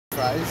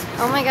size.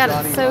 Oh my god,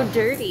 Johnny it's so Rock.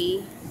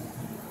 dirty.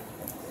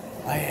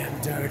 I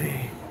am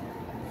dirty.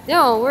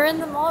 No, we're in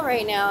the mall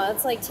right now.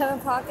 It's like 10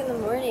 o'clock in the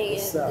morning.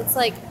 What's up? It's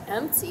like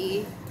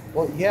empty.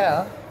 Well,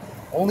 yeah.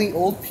 Only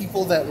old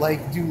people that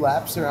like do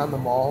laps around the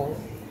mall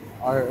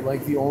are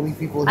like the only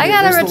people here. I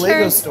gotta There's the Lego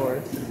return-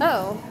 store.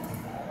 Oh.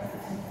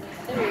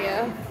 There we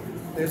go.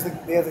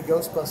 They have the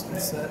Ghostbusters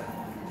set.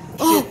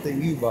 Oh, Shit that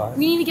you bought.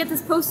 we need to get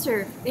this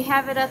poster. They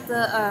have it at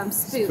the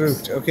Spooks.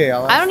 Spooked. Okay,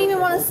 I don't even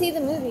want to see the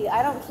movie.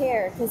 I don't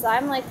care because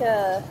I'm like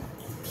a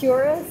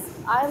purist.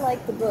 I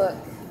like the book,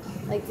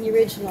 like the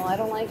original. I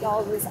don't like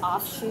all this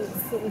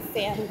offshoots and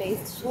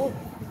fan-based shit.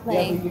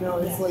 Like, yeah, but you know,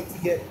 it's like to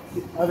get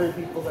other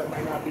people that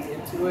might not be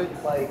into it,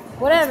 like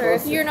whatever.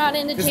 If you're not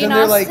into 'cause Jane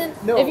then they're Austen,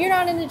 like, no. if you're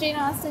not into Jane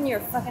Austen, you're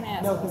a fucking No,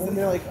 asshole. because then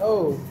they're like,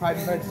 oh, Pride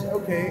and Prejudice,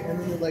 okay, and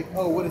then they're like,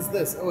 oh, what is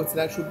this? Oh, it's an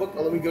actual book.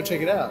 Oh, let me go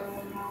check it out.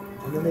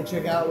 And then they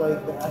check out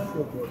like the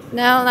actual book.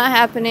 No, not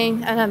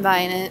happening. I'm not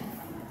buying it.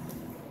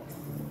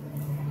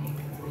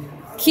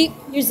 Keep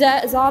your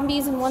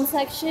zombies in one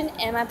section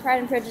and my Pride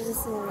and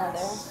Prejudice in another.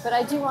 But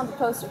I do want the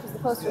poster because the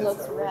poster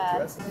looks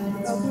rad.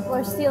 Oh, people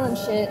are stealing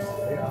shit.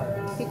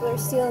 People are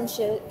stealing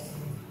shit.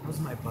 That was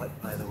my butt,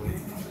 by the way.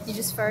 You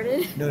just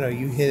farted? No,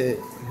 you hit it.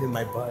 You hit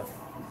my butt.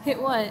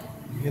 Hit what?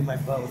 You hit my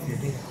butt with your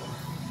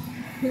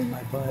hand.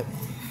 My butt.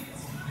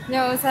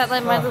 No, is that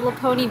like My Little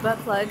Pony butt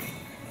plug?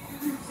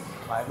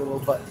 My little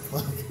butt.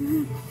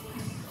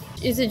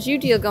 There's a Jew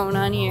deal going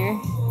on here.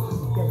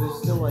 Yeah,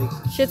 there's still like.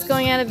 Shit's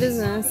going out of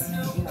business.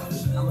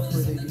 How much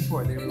were they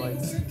before? They were like,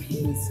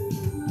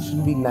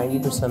 shouldn't be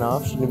 90%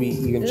 off. Shouldn't it be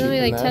even It's cheaper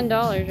only like than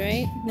that? $10,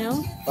 right?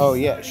 No? Oh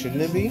yeah,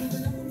 shouldn't it be?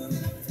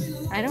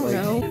 I don't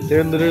know.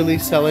 They're literally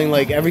selling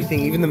like everything,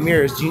 even the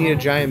mirrors. Do you need a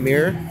giant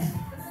mirror?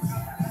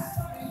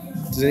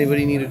 Does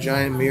anybody need a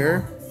giant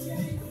mirror?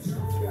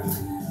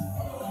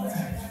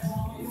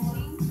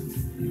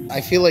 I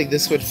feel like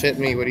this would fit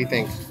me. What do you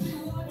think?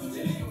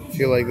 I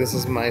feel like this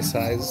is my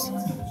size.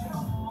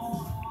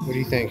 What do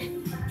you think?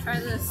 Try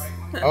this.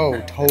 Oh,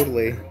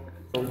 totally.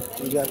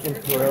 We got some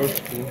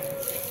pierogi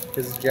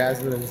because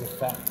Jasmine is a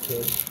fat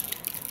kid.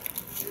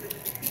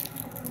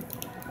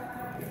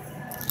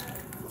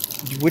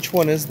 Which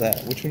one is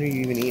that? Which one are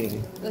you even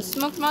eating? The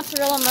smoked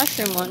mozzarella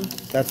mushroom one.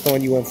 That's the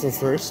one you went for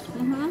first?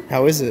 Mm-hmm.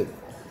 How is it?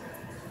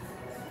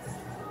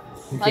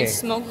 Like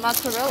smoked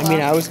mozzarella. I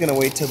mean, I was going to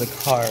wait till the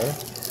car.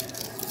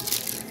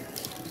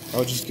 I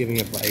was just giving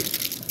it a bite.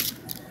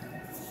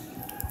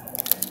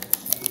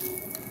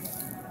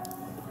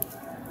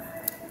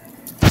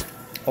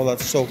 Oh,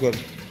 that's so good.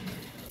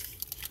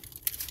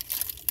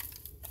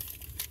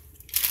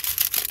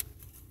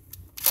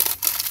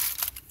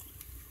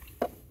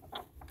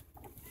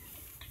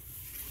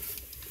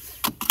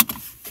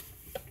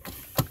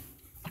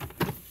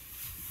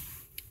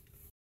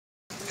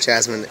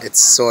 Jasmine, it's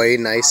so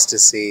nice to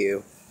see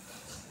you.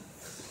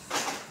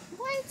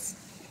 What?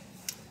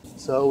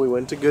 So we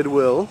went to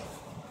Goodwill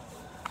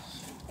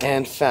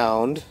and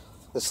found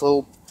this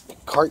little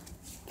cart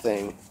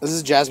thing. This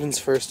is Jasmine's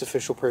first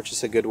official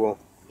purchase at Goodwill.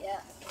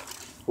 Yeah.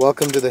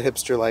 Welcome to the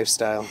hipster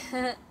lifestyle.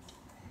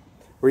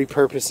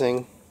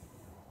 Repurposing.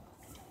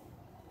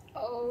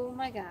 Oh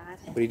my god.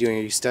 What are you doing?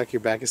 Are you stuck? Your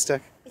back is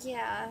stuck?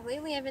 Yeah,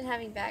 lately I've been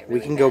having back really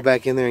We can go bad.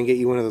 back in there and get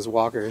you one of those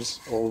walkers,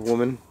 old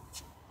woman.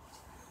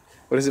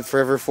 What is it,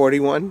 Forever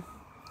 41?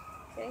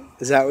 Okay.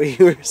 Is that what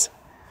you were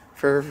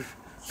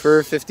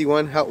for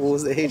 51? How old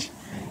was the age?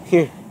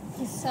 Here.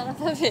 You son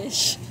of a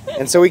bitch.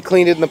 And so we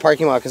cleaned it in the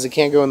parking lot because it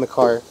can't go in the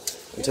car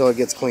until it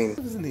gets clean.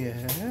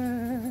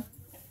 Yeah.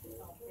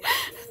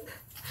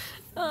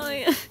 Oh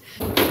yeah.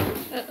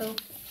 Uh-oh.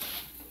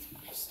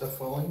 Stuff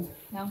falling?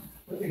 No.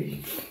 Oh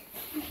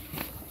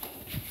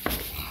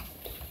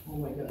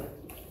my god.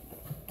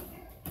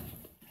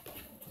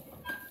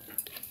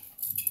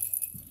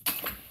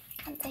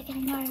 I'm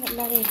taking more of it,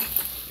 Letty.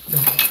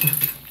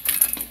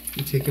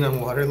 You taking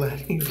on water,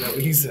 laddie? Is that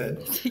what you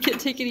said? You can't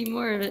take any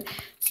more of it.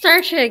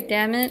 Star Trek,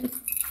 damn it.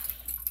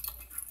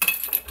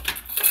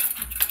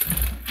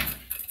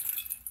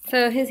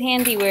 So his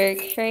handiwork,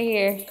 right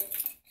here.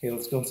 Okay,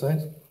 let's go inside.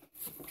 Can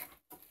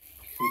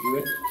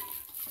you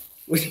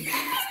do it?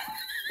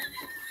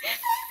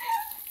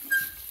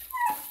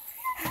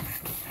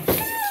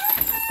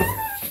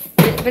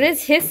 But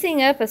it's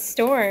hissing up a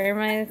storm.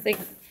 I think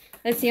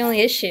that's the only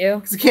issue.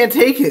 Because I can't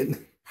take it.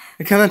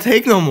 I cannot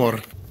take no more.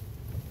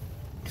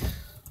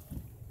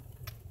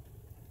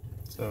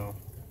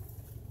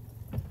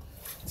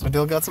 So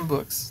Dale got some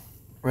books,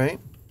 right?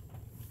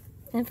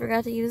 I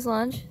forgot to use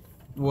lunch.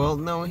 Well,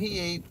 no, he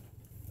ate.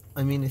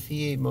 I mean, if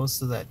he ate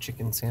most of that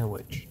chicken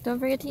sandwich. Don't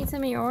forget to eat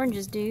some of your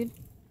oranges, dude.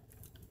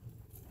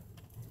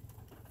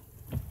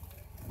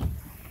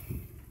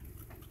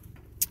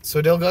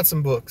 So Dale got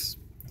some books.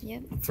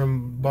 Yep.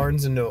 From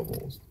Barnes and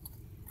Nobles.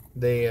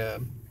 They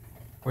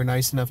were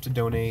nice enough to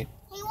donate.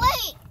 Hey,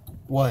 wait!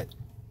 What?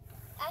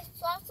 I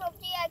saw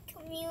something at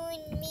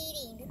community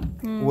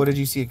meeting. What did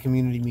you see at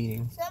community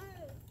meeting? Some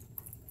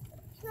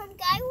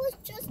guy was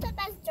dressed up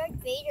as Darth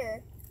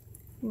Vader.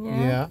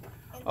 Yeah.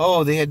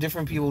 Oh, they had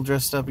different people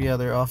dressed up. Yeah,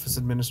 their office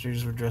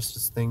administrators were dressed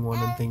as Thing 1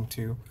 and Thing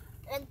 2.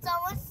 And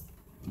someone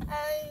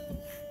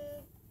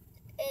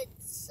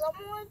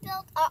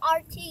built a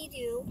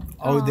RT2.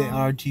 Oh, the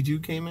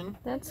RT2 came in?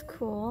 That's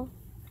cool.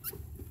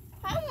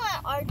 I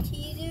want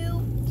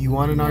RT2. You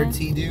want an Yeah.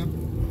 RT2?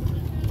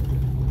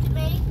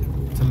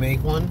 Make To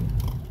make one?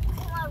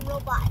 a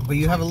robot. But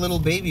you have a little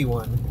baby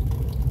one.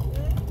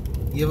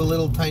 You have a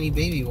little tiny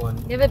baby one.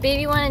 You have a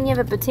baby one and you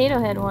have a potato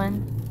head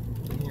one.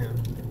 Yeah.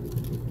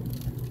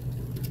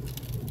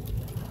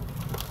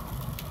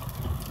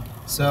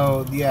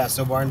 So, yeah,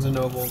 so Barnes &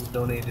 Noble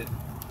donated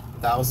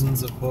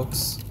thousands of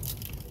books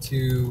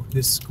to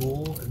his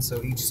school, and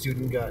so each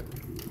student got,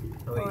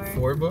 like,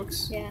 4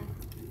 books? Yeah.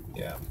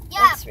 Yeah. Yeah,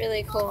 That's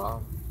really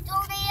cool.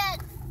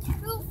 donated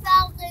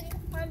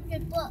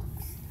 2,100 books.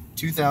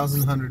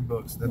 2,100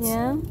 books. That's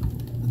Yeah.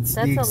 That's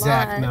That's the a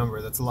exact lot.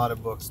 number. That's a lot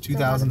of books.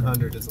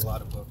 2,100 is a lot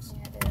of books.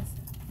 Yeah, it is.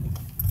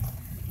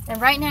 And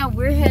right now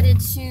we're headed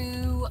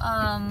to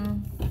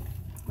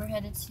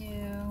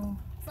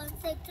Fun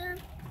sector.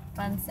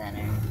 Fun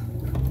Center.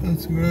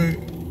 That's great.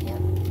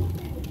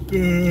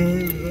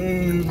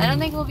 I don't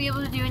think we'll be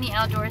able to do any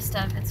outdoor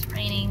stuff. It's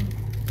raining,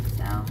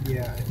 so.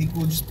 Yeah, I think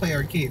we'll just play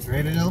arcades,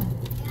 right, Adele?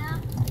 Yeah.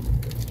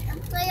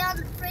 And play on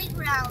the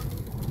playground.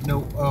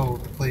 No. Oh,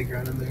 the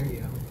playground in there.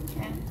 Yeah.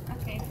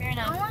 Okay, fair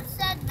No enough. one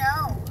said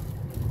no.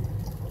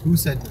 Who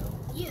said no?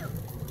 You.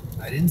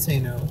 I didn't say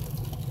no.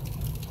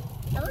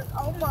 It was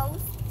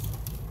almost.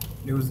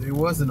 It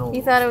wasn't old.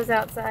 He thought it was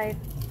outside.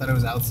 Thought it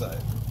was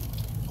outside.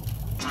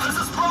 This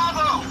is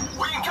Bravo!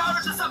 We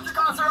encountered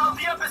Decepticons around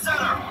the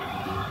epicenter!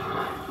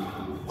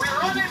 We are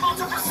unable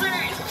to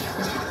proceed!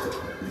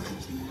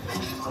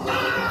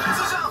 This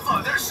is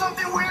Alpha! There's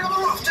something weird on the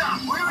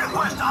rooftop! We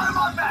request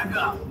automatic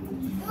backup!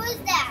 Who is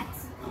that?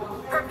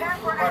 Prepare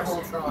for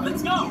action!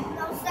 Let's go!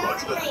 No sound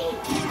plane.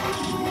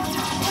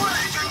 We're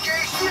ready to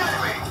engage the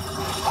enemy!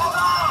 Hold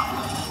on!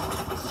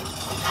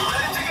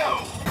 Ready to go!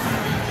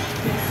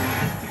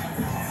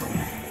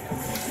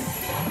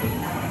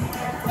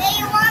 Hey,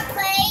 you want to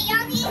play,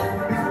 Yogi?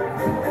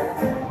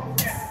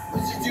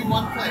 Let's just do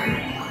one play.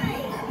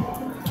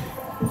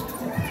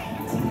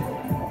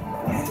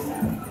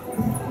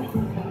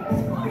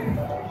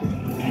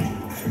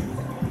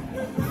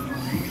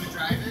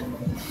 Drive it?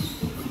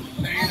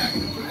 No, you're not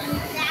gonna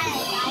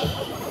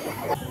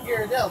drive.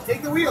 Here, Adele,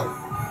 take the wheel.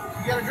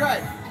 You gotta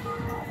drive.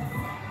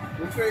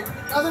 Which way?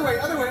 Other way,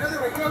 other way,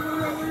 other way. Go, go,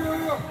 go, go, go,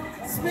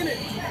 go. Spin it,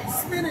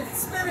 spin it,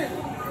 spin it.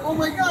 Oh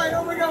my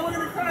god, we're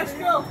gonna crash.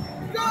 Go,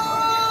 go!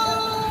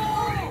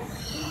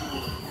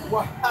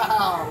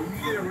 Wow,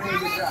 you did a really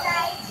good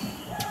job.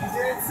 You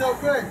did it so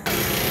good.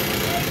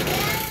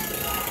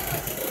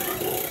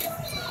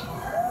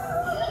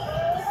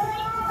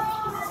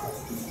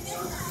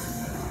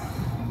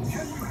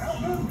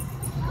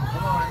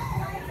 Come on.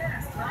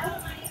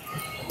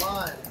 Come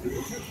on.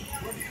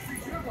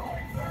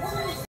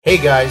 Hey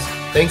guys,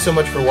 thanks so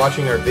much for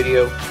watching our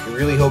video. We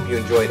really hope you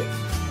enjoyed it.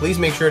 Please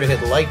make sure to hit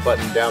the like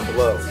button down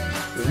below.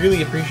 We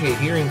really appreciate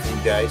hearing from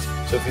you guys,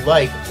 so if you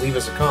like, leave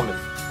us a comment.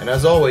 And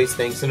as always,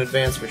 thanks in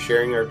advance for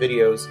sharing our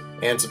videos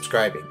and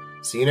subscribing.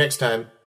 See you next time.